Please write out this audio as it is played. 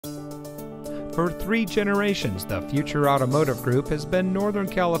For 3 generations, the Future Automotive Group has been Northern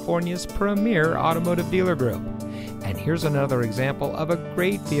California's premier automotive dealer group. And here's another example of a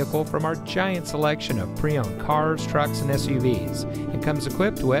great vehicle from our giant selection of pre-owned cars, trucks, and SUVs. It comes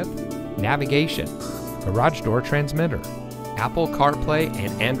equipped with navigation, garage door transmitter, Apple CarPlay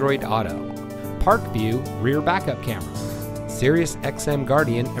and Android Auto, Park View rear backup camera, Sirius XM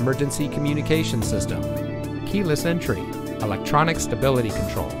Guardian emergency communication system, keyless entry, electronic stability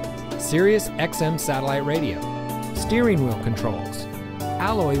control, Sirius XM satellite radio, steering wheel controls,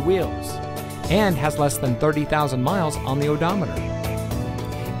 alloy wheels, and has less than 30,000 miles on the odometer.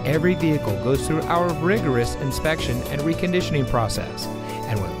 Every vehicle goes through our rigorous inspection and reconditioning process,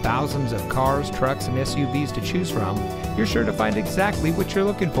 and with thousands of cars, trucks, and SUVs to choose from, you're sure to find exactly what you're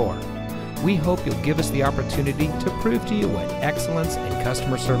looking for. We hope you'll give us the opportunity to prove to you what excellence in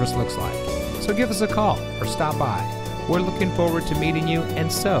customer service looks like. So give us a call or stop by. We're looking forward to meeting you,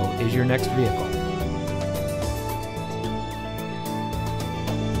 and so is your next vehicle.